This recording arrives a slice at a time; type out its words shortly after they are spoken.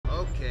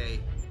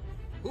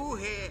Who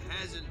here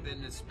hasn't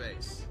been to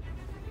space?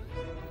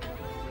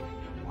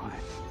 Why?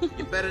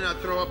 You better not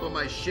throw up on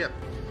my ship.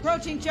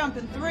 Approaching jump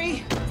in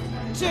 3,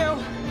 2,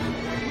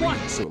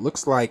 1. So it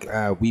looks like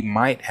we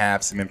might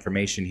have some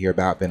information here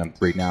about Venom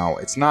 3. Now,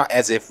 it's not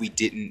as if we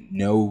didn't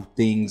know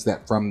things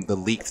that from the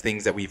leaked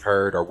things that we've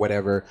heard or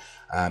whatever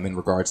in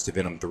regards to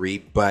Venom 3,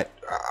 but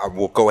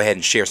we'll go ahead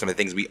and share some of the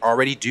things we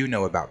already do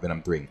know about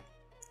Venom 3.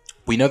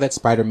 We know that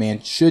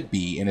Spider-Man should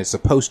be and is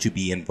supposed to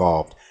be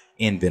involved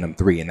in Venom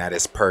 3, and that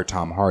is per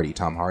Tom Hardy.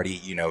 Tom Hardy,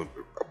 you know,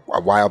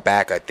 a while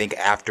back, I think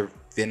after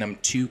Venom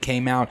 2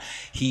 came out,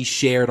 he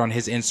shared on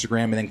his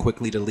Instagram and then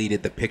quickly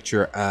deleted the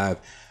picture of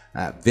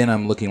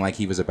Venom looking like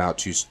he was about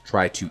to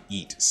try to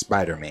eat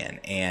Spider-Man.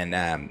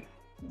 And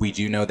we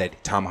do know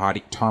that Tom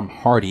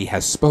Hardy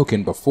has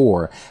spoken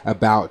before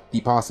about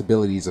the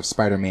possibilities of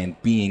Spider-Man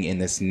being in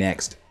this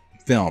next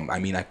film. I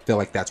mean, I feel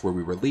like that's where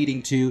we were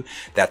leading to.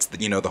 That's the,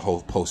 you know, the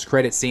whole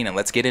post-credit scene, and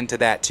let's get into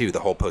that too. The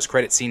whole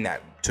post-credit scene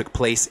that took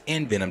place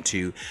in Venom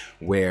 2,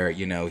 where,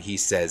 you know, he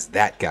says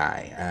that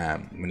guy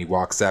when he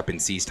walks up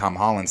and sees Tom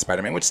Holland's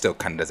Spider-Man, which still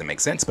kind of doesn't make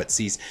sense, but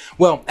sees.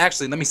 Well,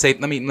 actually, let me say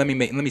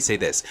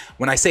this.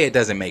 When I say it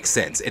doesn't make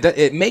sense,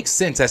 it makes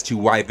sense as to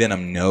why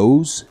Venom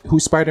knows who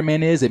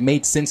Spider-Man is. It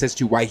made sense as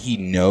to why he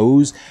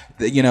knows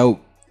that, you know,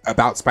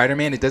 about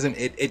Spider-Man.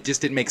 It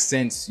just didn't make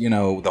sense, you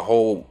know, the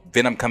whole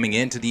Venom coming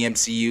into the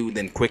MCU,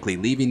 then quickly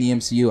leaving the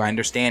MCU. I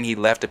understand he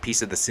left a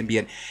piece of the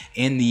symbiote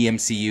in the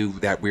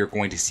MCU that we're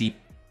going to see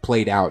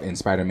played out in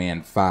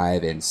Spider-Man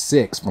 5 and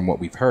 6 from what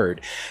we've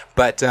heard.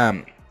 But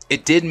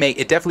it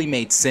definitely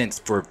made sense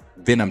for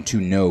Venom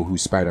to know who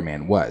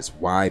Spider-Man was.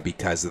 Why?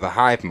 Because of the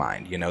hive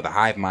mind. You know, the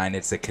hive mind,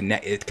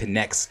 it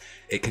connects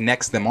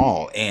them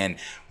all. And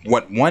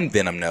what one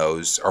Venom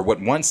knows, or what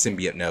one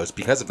symbiote knows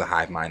because of the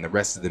hive mind, the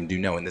rest of them do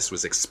know. And this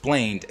was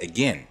explained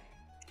again.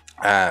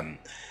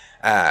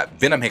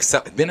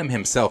 Venom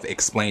himself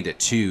explained it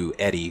to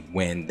Eddie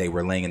when they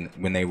were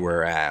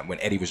when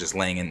Eddie was just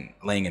laying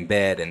in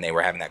bed and they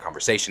were having that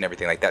conversation,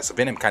 everything like that. So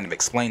Venom kind of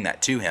explained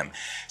that to him.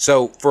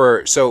 So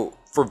for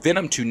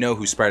Venom to know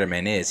who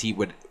Spider-Man is,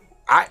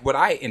 what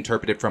I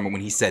interpreted from it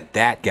when he said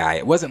that guy,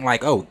 it wasn't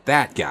like, oh,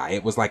 that guy.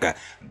 It was like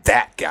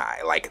that guy.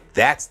 Like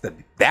that's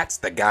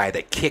the guy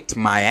that kicked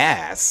my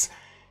ass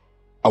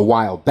a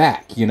while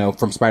back, you know,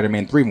 from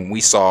Spider-Man 3 when we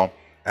saw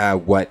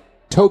what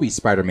Tobey's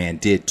Spider-Man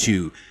did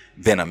to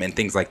Venom and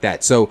things like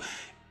that. So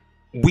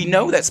we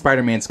know that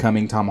Spider-Man's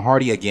coming. Tom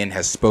Hardy again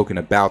has spoken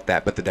about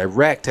that, but the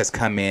direct has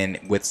come in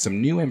with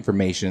some new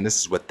information, and this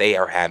is what they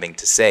are having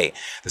to say.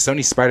 The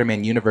Sony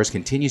Spider-Man universe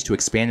continues to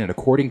expand, and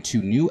according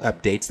to new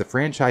updates, the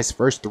franchise's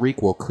first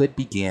threequel could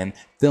begin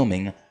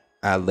filming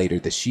later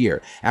this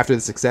year. After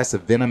the success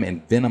of Venom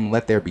and Venom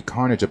Let There Be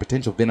Carnage, a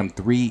potential Venom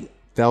 3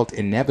 felt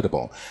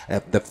inevitable.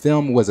 The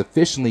film was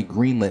officially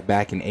greenlit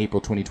back in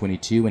April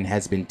 2022 and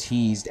has been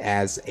teased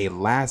as a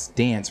last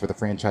dance for the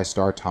franchise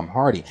star Tom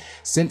Hardy.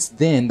 Since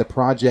then, the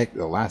project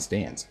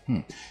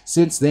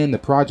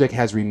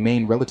has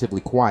remained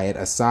relatively quiet,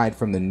 aside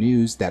from the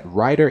news that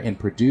writer and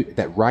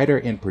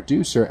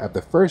producer of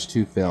the first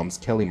two films,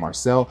 Kelly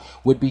Marcel,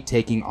 would be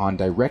taking on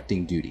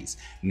directing duties.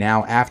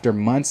 Now, after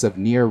months of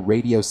near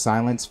radio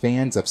silence,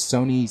 fans of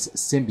Sony's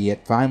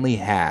symbiote finally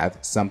have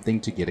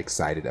something to get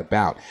excited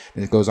about.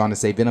 And it goes on to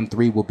say Venom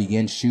 3 will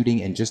begin shooting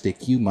in just a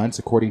few months,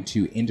 according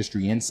to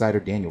industry insider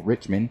Daniel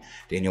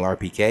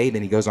RPK.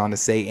 Then he goes on to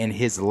say in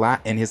his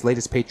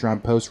latest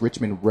Patreon post,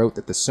 Richmond wrote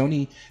that the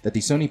Sony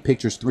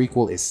Pictures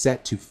threequel is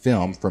set to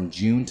film from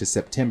June to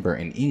September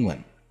in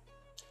England.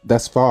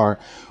 Thus far,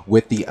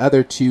 with the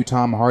other two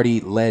Tom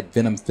Hardy-led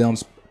Venom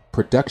films,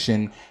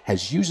 production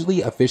has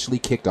usually officially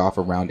kicked off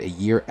around a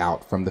year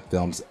out from the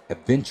film's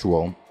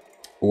eventual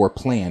or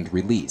planned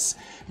release.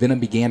 Venom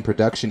began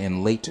production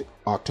in late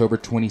October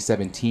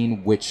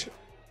 2017, with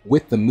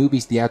the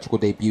movie's theatrical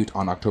debut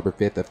on October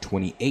 5th of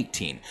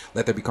 2018.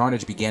 Let There Be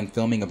Carnage began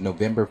filming of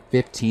November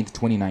 15th,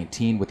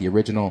 2019,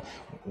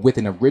 with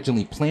an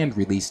originally planned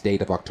release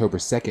date of October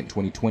 2nd,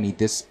 2020.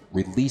 This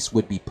release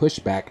would be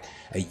pushed back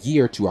a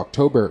year to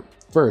October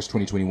 1st,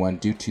 2021,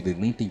 due to the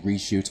lengthy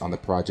reshoots on the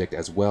project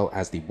as well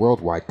as the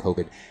worldwide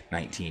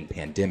COVID-19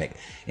 pandemic.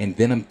 In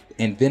Venom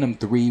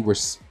 3,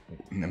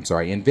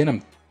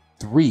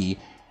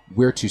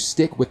 we're to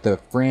stick with the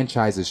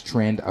franchise's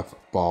trend of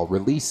fall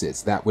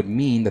releases. That would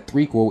mean the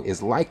threequel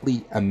is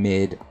likely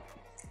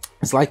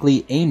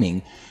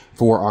aiming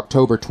for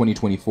October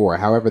 2024.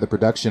 However, the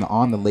production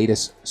on the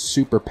latest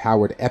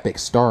super-powered epic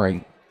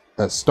starting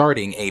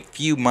a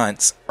few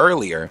months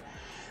earlier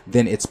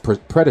than its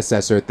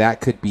predecessor, that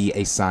could be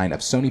a sign of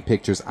Sony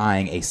Pictures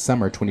eyeing a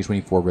summer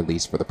 2024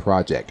 release for the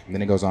project. And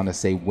then it goes on to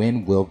say,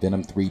 when will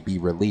Venom 3 be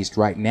released?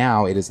 Right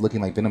now, it is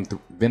looking like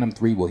Venom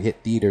 3 will hit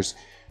theater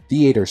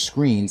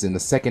screens in the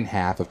second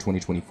half of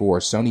 2024.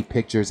 Sony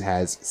Pictures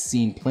has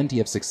seen plenty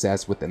of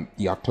success with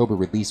the October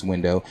release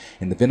window,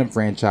 and the Venom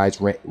franchise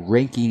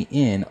ranking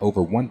in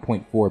over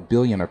 $1.4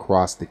 billion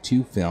across the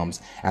two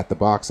films at the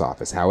box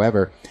office.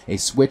 However, a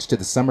switch to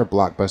the summer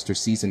blockbuster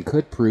season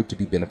could prove to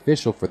be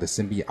beneficial for the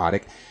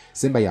symbiotic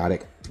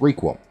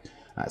threequel.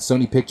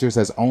 Sony Pictures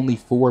has only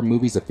 4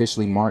 movies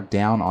officially marked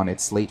down on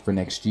its slate for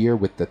next year,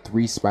 with the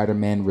 3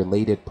 Spider-Man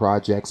related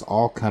projects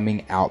all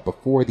coming out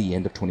before the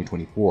end of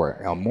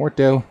 2024. El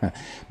Muerto,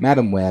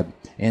 Madam Web,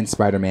 and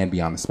Spider-Man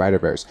Beyond the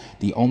Spider-Verse.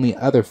 The only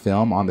other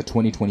film on the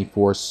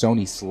 2024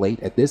 Sony slate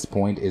at this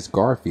point is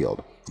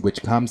Garfield,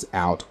 which comes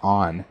out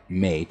on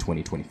May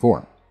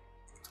 2024.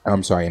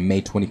 I'm sorry,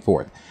 May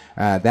 24th.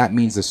 That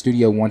means the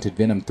studio wanted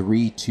Venom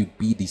 3 to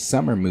be the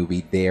summer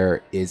movie.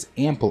 There is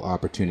ample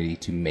opportunity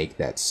to make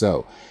that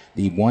so.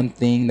 The one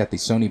thing that the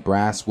Sony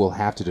brass will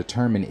have to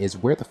determine is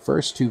where the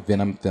first 2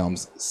 Venom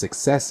films'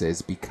 success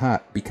is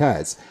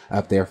because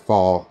of their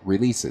fall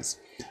releases.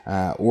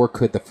 Or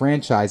could the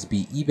franchise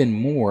be even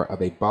more of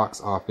a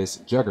box office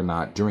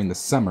juggernaut during the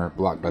summer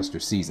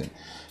blockbuster season?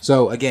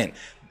 So again,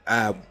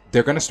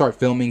 they're going to start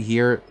filming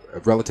here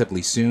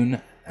relatively soon.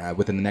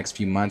 Within the next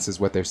few months is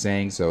what they're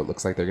saying. So it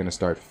looks like they're going to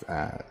start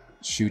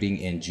shooting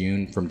in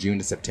June, from June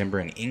to September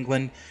in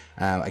England.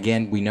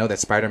 Again, we know that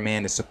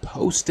Spider-Man is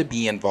supposed to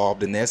be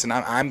involved in this, and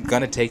I'm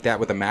going to take that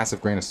with a massive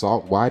grain of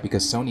salt. Why?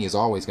 Because Sony is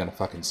always going to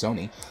fucking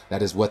Sony.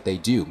 That is what they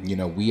do. You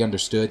know, we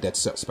understood that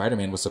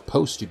Spider-Man was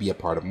supposed to be a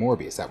part of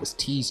Morbius. That was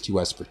teased to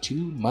us for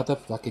 2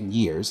 motherfucking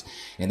years,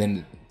 and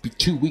then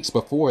 2 weeks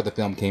before the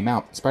film came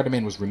out,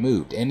 Spider-Man was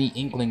removed. Any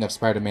inkling of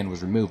Spider-Man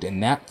was removed,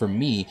 and that, for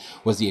me,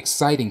 was the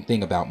exciting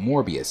thing about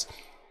Morbius.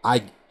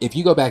 If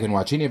you go back and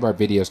watch any of our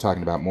videos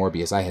talking about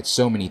Morbius, I had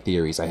so many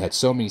theories. I had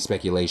so many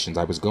speculations.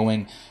 I was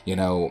going, you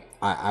know,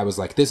 I was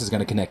like, this is going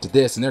to connect to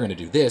this, and they're going to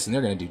do this, and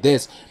they're going to do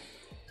this.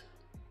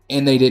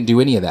 And they didn't do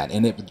any of that.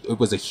 And it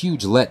was a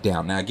huge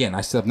letdown. Now, again,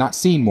 I still have not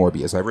seen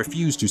Morbius. I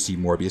refuse to see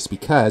Morbius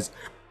because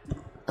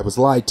I was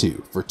lied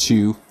to for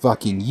 2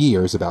 fucking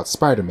years about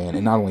Spider-Man.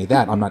 And not only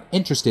that, I'm not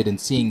interested in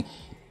seeing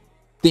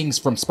things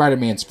from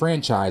Spider-Man's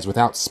franchise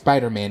without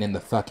Spider-Man in the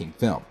fucking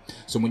film.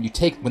 So when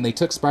they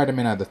took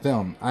Spider-Man out of the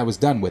film, I was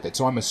done with it.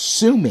 So I'm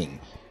assuming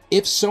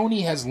if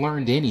Sony has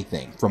learned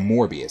anything from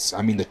Morbius,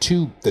 I mean the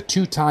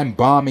two-time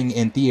bombing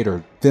in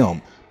theater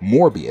film,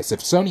 Morbius, if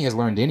Sony has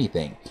learned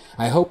anything,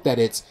 I hope that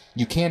it's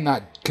you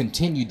cannot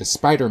continue the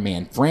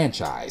Spider-Man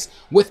franchise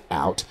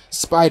without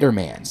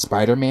Spider-Man.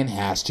 Spider-Man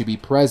has to be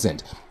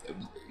present.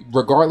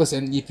 Regardless,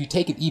 and if you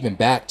take it even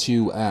back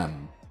to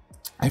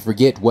I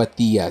forget what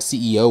the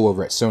CEO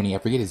over at Sony, I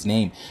forget his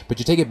name, but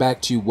you take it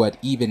back to what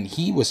even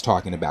he was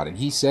talking about, and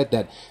he said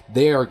that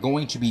they are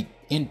going to be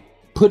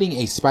putting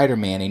a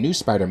Spider-Man, a new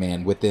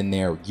Spider-Man within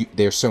their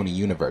Sony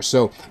universe.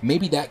 So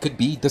maybe that could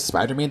be the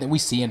Spider-Man that we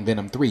see in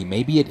Venom 3.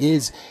 Maybe it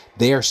is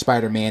their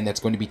Spider-Man that's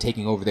going to be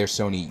taking over their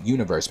Sony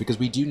universe, because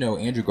we do know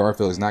Andrew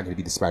Garfield is not going to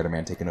be the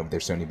Spider-Man taking over their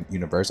Sony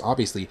universe.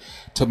 Obviously,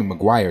 Tobey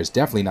Maguire is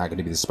definitely not going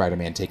to be the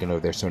Spider-Man taking over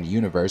their Sony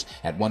universe.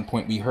 At one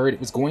point, we heard it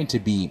was going to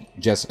be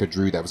Jessica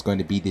Drew that was going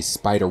to be the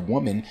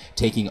Spider-Woman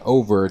taking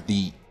over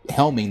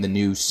helming the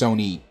new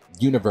Sony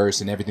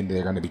universe and everything that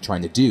they're going to be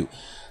trying to do.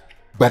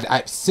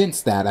 But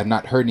since that, I've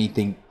not heard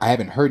anything. I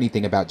haven't heard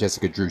anything about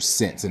Jessica Drew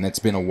since, and it's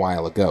been a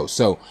while ago.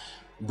 So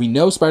we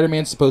know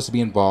Spider-Man's supposed to be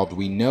involved.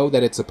 We know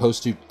that it's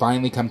supposed to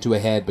finally come to a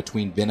head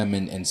between Venom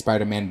and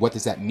Spider-Man. What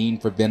does that mean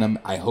for Venom?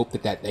 I hope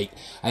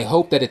I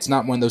hope that it's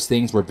not one of those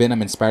things where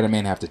Venom and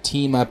Spider-Man have to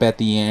team up at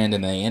the end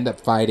and they end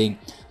up fighting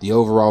the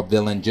overall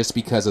villain just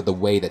because of the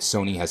way that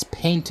Sony has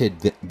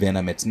painted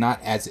Venom. It's not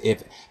as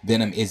if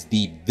Venom is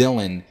the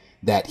villain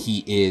that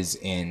he is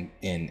in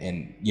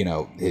you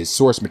know, his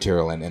source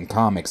material and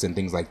comics and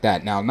things like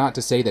that. Now, not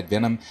to say that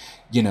Venom,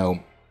 you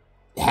know,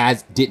 they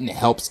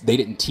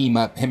didn't team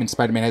up, him and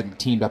Spider-Man haven't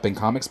teamed up in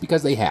comics,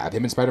 because they have.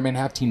 Him and Spider-Man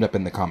have teamed up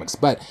in the comics.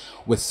 But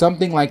with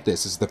something like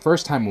this is the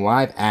first time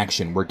live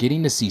action we're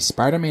getting to see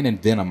Spider-Man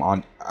and Venom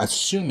on,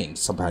 assuming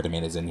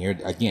Spider-Man is in here.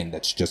 Again,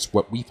 that's just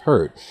what we've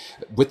heard.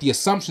 With the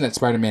assumption that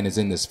Spider-Man is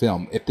in this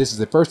film, if this is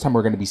the first time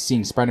we're going to be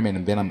seeing Spider-Man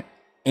and Venom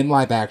in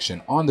live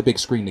action on the big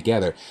screen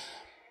together,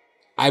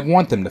 I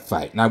want them to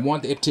fight, and I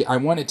want it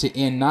to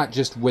end not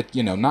just with,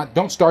 you know,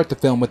 don't start the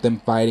film with them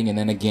fighting and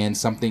then again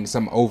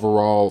some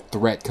overall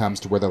threat comes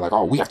to where they're like,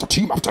 oh, we have to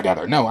team up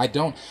together. No, I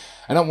don't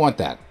want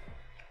that.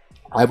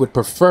 I would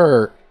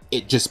prefer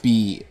it just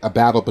be a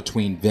battle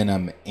between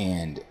Venom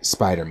and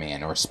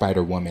Spider-Man or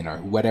Spider-Woman or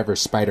whatever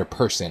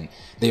Spider-Person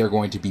they are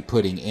going to be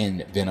putting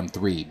in Venom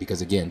 3,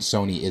 because again,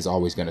 Sony is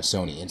always going to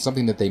Sony. And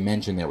something that they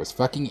mentioned there was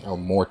fucking El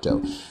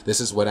Muerto.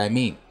 This is what I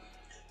mean.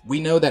 We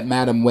know that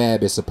Madam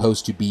Web is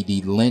supposed to be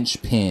the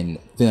linchpin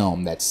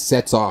film that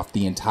sets off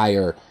the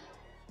entire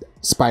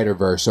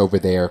Spider-Verse over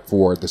there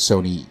for the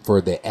Sony,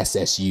 for the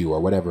SSU or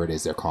whatever it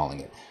is they're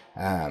calling it.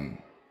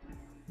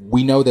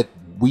 We know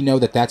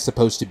that that's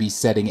supposed to be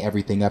setting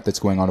everything up that's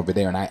going on over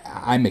there, and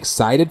I'm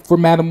excited for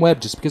Madam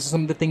Web just because of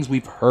some of the things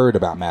we've heard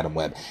about Madam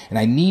Web. And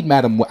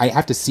I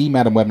have to see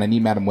Madam Web, and I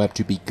need Madam Web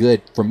to be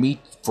good for me,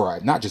 for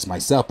not just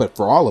myself, but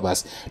for all of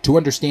us, to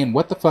understand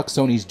what the fuck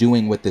Sony's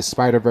doing with this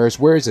Spider-Verse.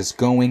 Where is this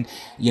going?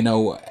 You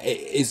know,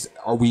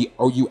 are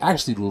you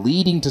actually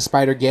leading to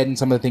Spider-Geddon?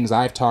 Some of the things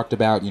I've talked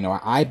about, you know,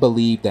 I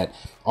believe that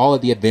all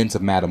of the events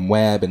of Madam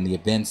Web and the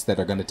events that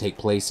are going to take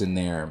place in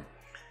their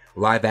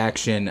live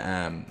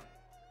action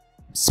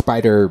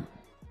Spider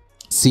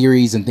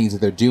series and things that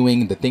they're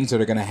doing, the things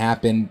that are going to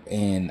happen,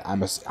 and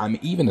I'm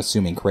even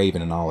assuming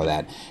Kraven and all of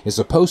that is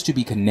supposed to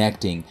be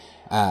connecting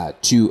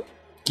to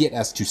get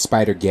us to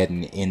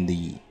Spider-Geddon in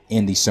the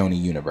Sony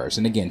universe.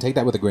 And again, take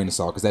that with a grain of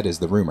salt because that is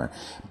the rumor.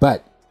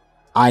 But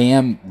I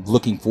am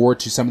looking forward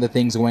to some of the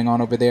things going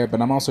on over there,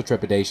 but I'm also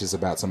trepidatious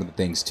about some of the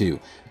things too.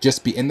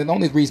 And the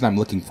only reason I'm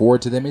looking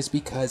forward to them is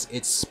because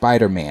it's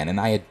Spider-Man, and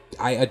I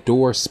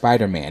adore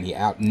Spider-Man. He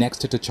out next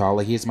to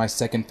T'Challa. He is my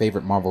second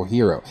favorite Marvel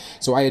hero.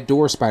 So I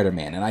adore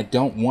Spider-Man, and I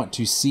don't want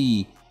to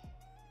see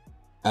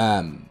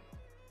this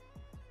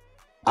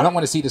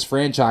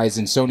franchise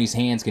in Sony's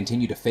hands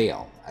continue to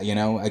fail. You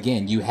know,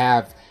 again, you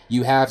have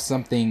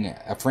something,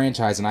 a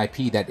franchise, an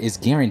IP that is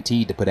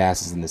guaranteed to put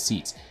asses in the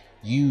seats.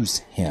 Use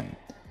him.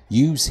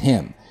 Use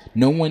him.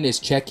 No one is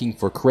checking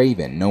for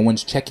Kraven. No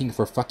one's checking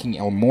for fucking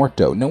El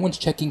Muerto. No one's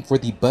checking for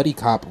the buddy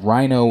cop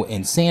Rhino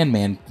and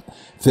Sandman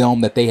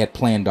film that they had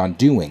planned on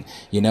doing.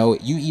 You know,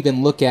 you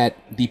even look at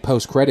the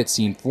post-credit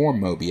scene for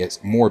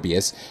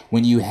Morbius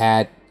when you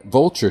had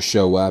Vulture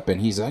show up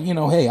and he's like, you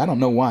know, hey, I don't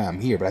know why I'm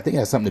here, but I think it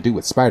has something to do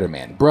with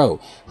Spider-Man. Bro,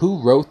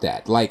 who wrote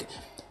that? Like,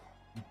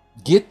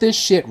 get this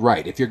shit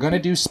right. If you're gonna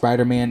do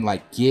Spider-Man,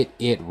 like, get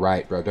it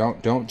right, bro.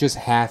 Don't just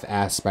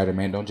half-ass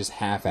Spider-Man. Don't just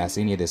half-ass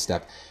any of this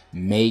stuff.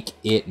 Make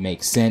it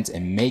make sense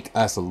and make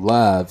us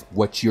love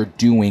what you're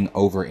doing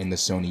over in the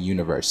Sony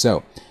universe.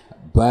 So,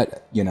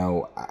 but you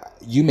know,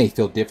 you may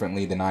feel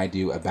differently than I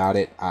do about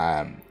it.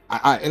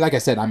 Like I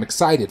said, I'm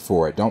excited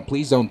for it.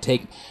 Please don't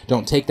take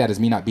that as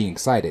me not being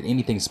excited.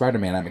 Anything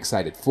Spider-Man, I'm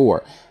excited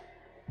for.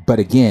 But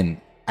again,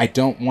 I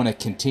don't want to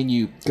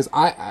continue because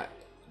I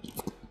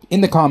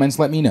in the comments,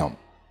 let me know.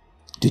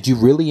 Did you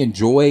really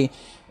enjoy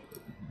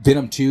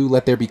Venom 2,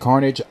 Let There Be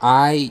Carnage?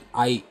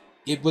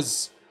 It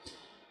was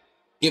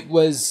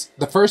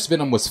the first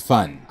Venom was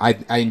fun.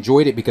 I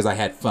enjoyed it because I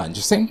had fun.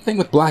 Just same thing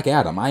with Black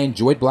Adam. I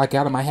enjoyed Black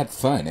Adam. I had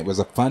fun. It was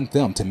a fun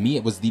film. To me,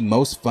 it was the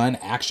most fun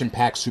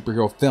action-packed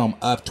superhero film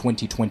of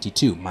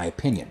 2022, my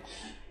opinion.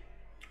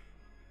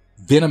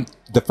 Venom,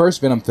 the first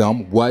Venom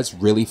film was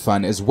really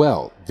fun as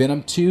well.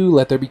 Venom 2,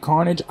 Let There Be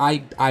Carnage,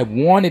 I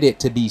wanted it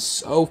to be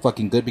so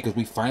fucking good because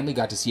we finally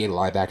got to see a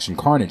live-action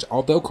Carnage.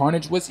 Although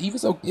Carnage it was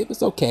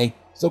okay.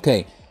 It's okay.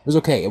 It was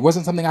okay. It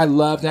wasn't something I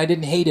loved, and I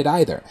didn't hate it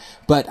either.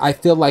 But I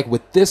feel like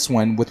with this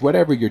one, with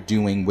whatever you're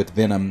doing with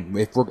Venom,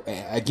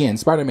 again,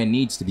 Spider-Man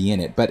needs to be in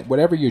it, but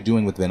whatever you're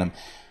doing with Venom,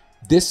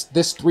 this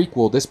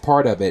threequel, this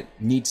part of it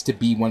needs to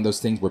be one of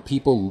those things where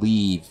people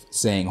leave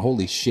saying,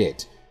 holy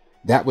shit,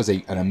 that was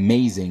an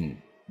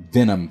amazing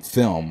Venom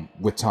film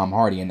with Tom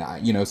Hardy. And,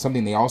 you know,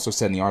 something they also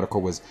said in the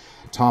article was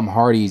Tom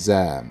Hardy's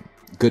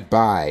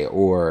goodbye,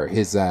 or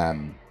his,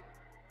 I'm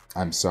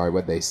sorry,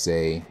 what'd they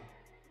say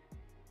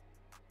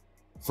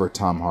for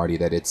Tom Hardy,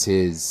 that it's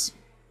his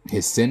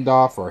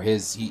send-off, or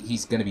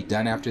he's going to be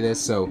done after this.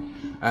 So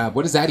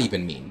what does that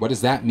even mean? What does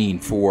that mean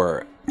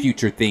for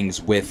future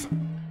things with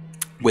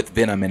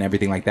Venom and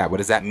everything like that? What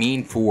does that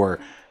mean for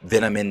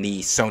Venom in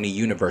the Sony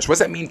universe? What does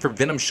that mean for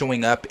Venom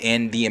showing up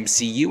in the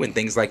MCU and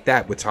things like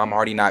that with Tom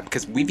Hardy not?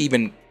 Because we've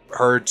even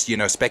heard, you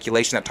know,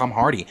 speculation that Tom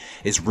Hardy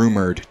is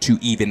rumored to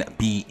even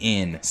be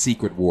in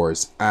Secret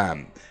Wars.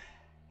 And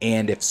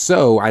if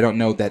so, I don't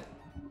know that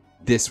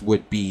this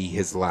would be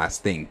his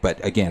last thing.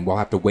 But again, we'll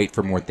have to wait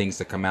for more things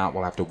to come out.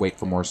 We'll have to wait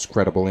for more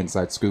credible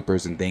inside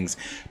scoopers and things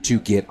to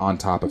get on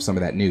top of some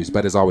of that news.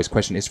 But as always,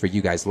 question is for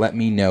you guys. Let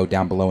me know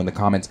down below in the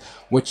comments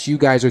what you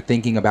guys are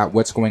thinking about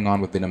what's going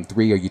on with Venom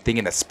 3. Are you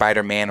thinking that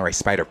Spider-Man or a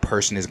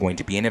Spider-Person is going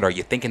to be in it? Are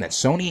you thinking that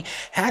Sony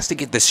has to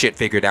get this shit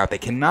figured out? They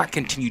cannot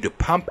continue to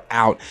pump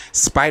out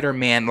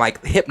Spider-Man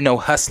like Hypno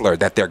Hustler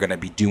that they're going to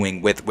be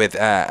doing with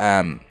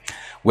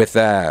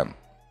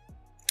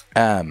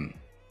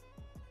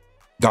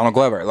Donald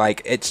Glover.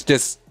 Like, it's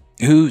just,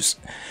 no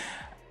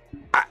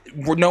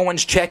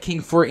one's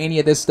checking for any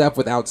of this stuff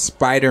without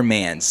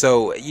Spider-Man.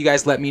 So you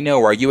guys let me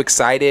know. Are you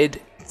excited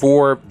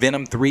for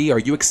Venom 3? Are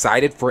you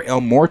excited for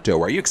El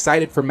Muerto? Are you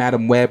excited for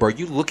Madam Web? Are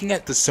you looking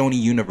at the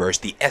Sony universe,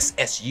 the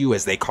SSU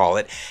as they call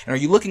it, and are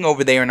you looking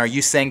over there and are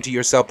you saying to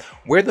yourself,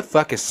 where the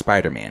fuck is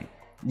Spider-Man?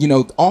 You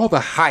know, all the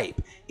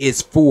hype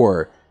is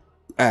for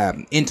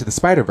Into the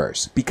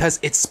Spider-Verse because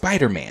it's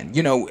Spider-Man.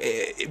 You know,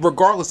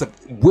 regardless of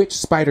which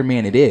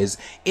Spider-Man it is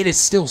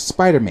still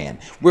Spider-Man.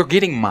 We're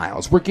getting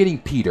Miles, we're getting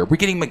Peter, we're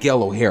getting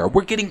Miguel O'Hara,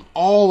 we're getting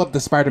all of the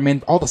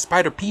Spider-Man, all the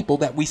Spider people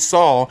that we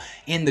saw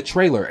in the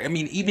trailer. I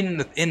mean,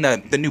 even in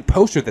the new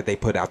poster that they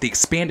put out, the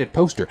expanded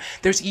poster,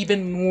 there's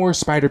even more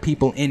Spider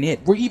people in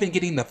it. We're even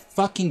getting the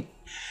fucking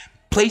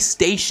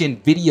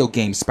PlayStation video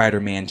game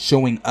Spider-Man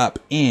showing up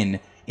in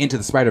Into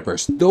the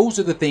Spider-Verse. Those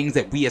are the things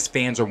that we as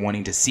fans are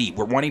wanting to see.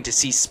 We're wanting to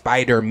see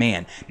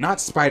Spider-Man, not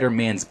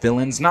Spider-Man's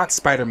villains, not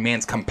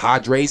Spider-Man's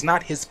compadres,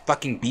 not his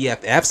fucking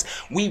BFFs.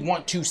 We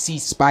want to see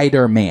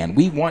Spider-Man.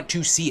 We want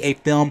to see a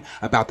film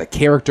about the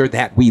character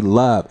that we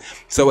love.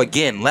 So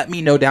again, let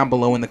me know down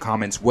below in the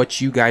comments what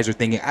you guys are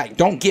thinking.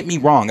 Don't get me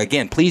wrong.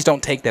 Again, please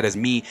don't take that as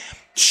me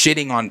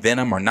shitting on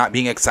Venom or not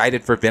being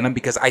excited for Venom,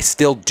 because I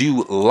still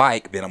do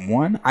like Venom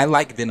 1. I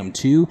like Venom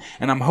 2,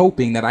 and I'm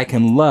hoping that I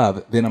can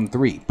love Venom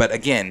 3. But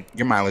again,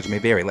 your mileage may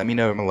vary. Let me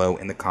know below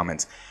in the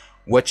comments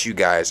what you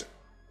guys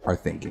are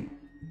thinking.